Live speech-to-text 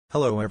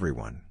Hello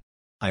everyone.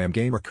 I am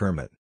Gamer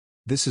Kermit.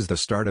 This is the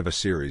start of a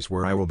series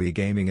where I will be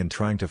gaming and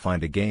trying to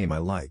find a game I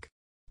like.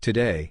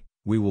 Today,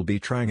 we will be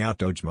trying out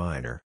Doge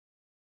Miner.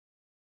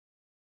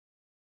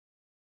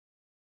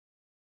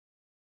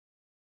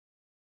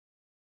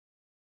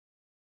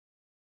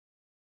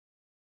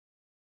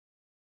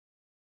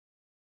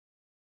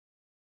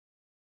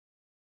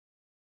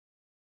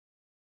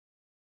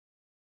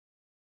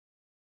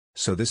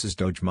 So this is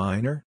Doge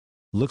Miner?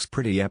 Looks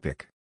pretty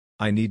epic.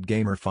 I need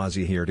gamer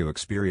Fozzie here to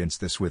experience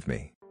this with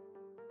me.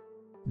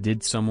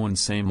 Did someone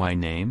say my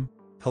name?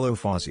 Hello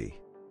Fozzie.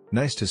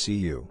 Nice to see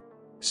you.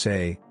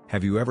 Say,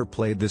 have you ever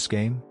played this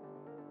game?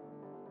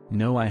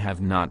 No, I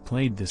have not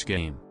played this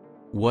game.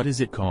 What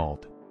is it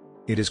called?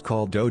 It is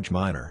called Doge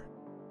Miner.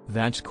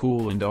 That's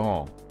cool and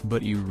all,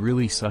 but you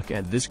really suck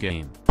at this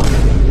game.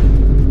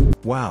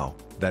 Wow,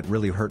 that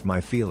really hurt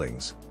my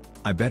feelings.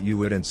 I bet you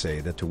wouldn't say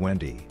that to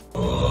Wendy.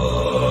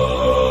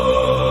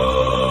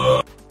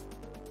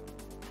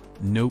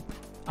 Nope,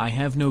 I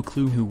have no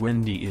clue who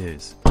Wendy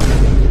is.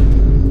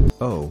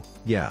 Oh,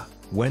 yeah,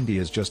 Wendy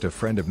is just a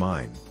friend of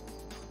mine.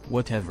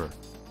 Whatever.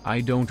 I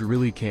don't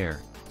really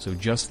care, so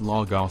just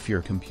log off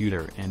your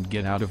computer and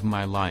get out of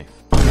my life.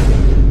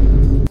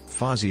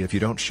 Fozzie, if you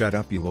don't shut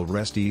up you will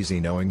rest easy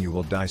knowing you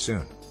will die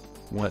soon.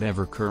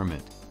 Whatever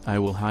Kermit, I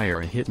will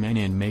hire a hitman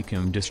and make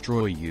him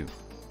destroy you.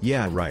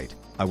 Yeah right,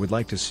 I would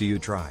like to see you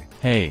try.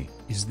 Hey,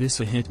 is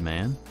this a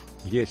hitman?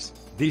 Yes,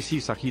 this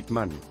is a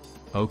hitman.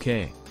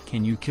 Okay,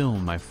 can you kill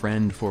my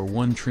friend for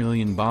 1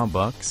 trillion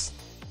bucks?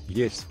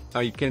 Yes,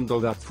 I can do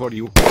that for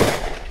you.